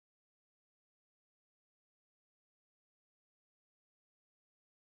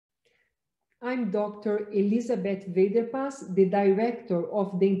I'm Dr. Elizabeth Vederpas, the Director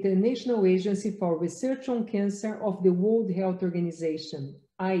of the International Agency for Research on Cancer of the World Health Organization,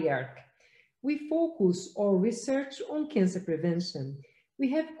 IARC. We focus our research on cancer prevention. We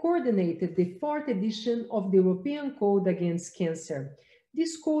have coordinated the fourth edition of the European Code Against Cancer.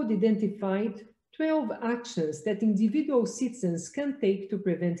 This code identified 12 actions that individual citizens can take to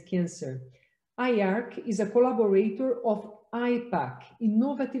prevent cancer. IARC is a collaborator of IPAC,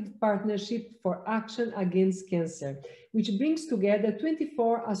 Innovative Partnership for Action Against Cancer, which brings together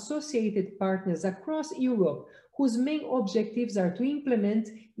 24 associated partners across Europe whose main objectives are to implement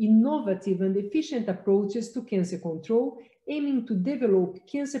innovative and efficient approaches to cancer control, aiming to develop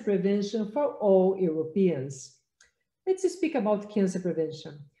cancer prevention for all Europeans. Let's speak about cancer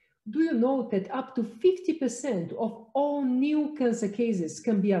prevention. Do you know that up to 50% of all new cancer cases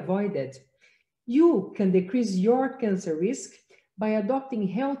can be avoided? You can decrease your cancer risk by adopting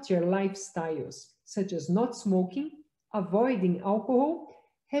healthier lifestyles, such as not smoking, avoiding alcohol,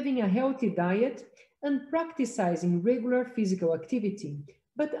 having a healthy diet, and practicing regular physical activity,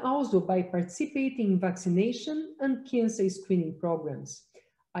 but also by participating in vaccination and cancer screening programs.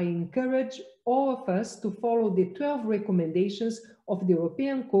 I encourage all of us to follow the 12 recommendations of the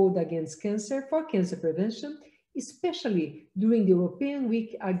European Code Against Cancer for cancer prevention, especially during the European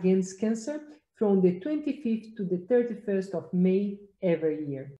Week Against Cancer from the 25th to the 31st of May every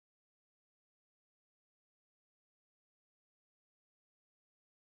year.